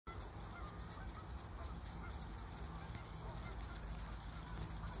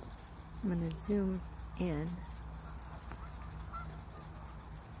I'm going to zoom in.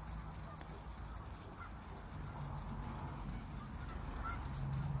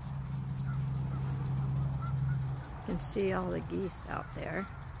 You can see all the geese out there.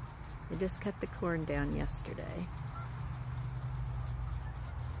 They just cut the corn down yesterday.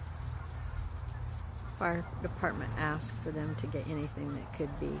 Fire department asked for them to get anything that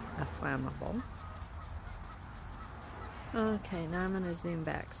could be flammable. Okay, now I'm going to zoom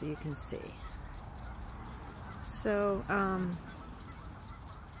back so you can see. So,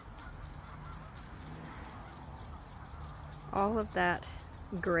 all of that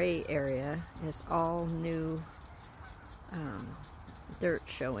gray area is all new dirt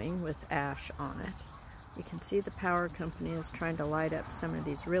showing with ash on it. You can see the power company is trying to light up some of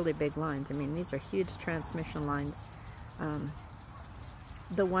these really big lines. I mean, these are huge transmission lines.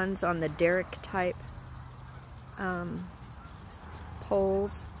 The ones on the derrick type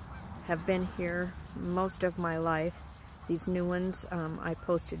poles have been here most of my life. These new ones, I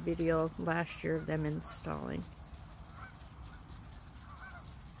posted video last year of them installing.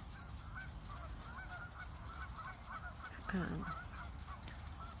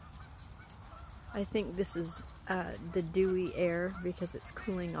 I think this is the dewy air because it's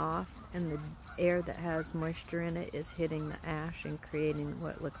cooling off, and the air that has moisture in it is hitting the ash and creating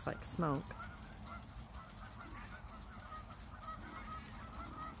what looks like smoke.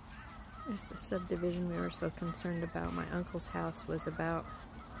 There's the subdivision we were so concerned about. My uncle's house was about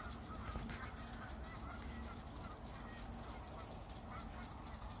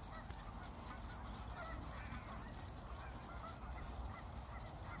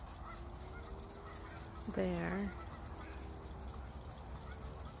there.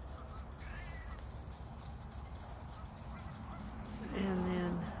 And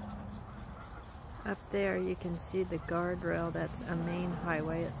then up there you can see the guardrail. That's a main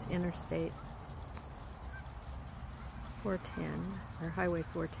highway. It's Interstate 410, or Highway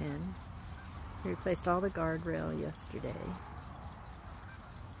 410. We replaced all the guardrail yesterday.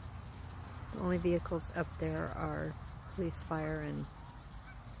 The only vehicles up there are police, fire, and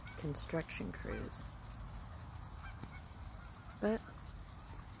construction crews. But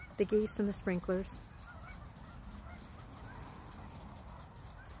the geese and the sprinklers.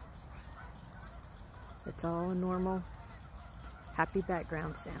 It's all a normal, happy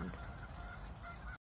background sound.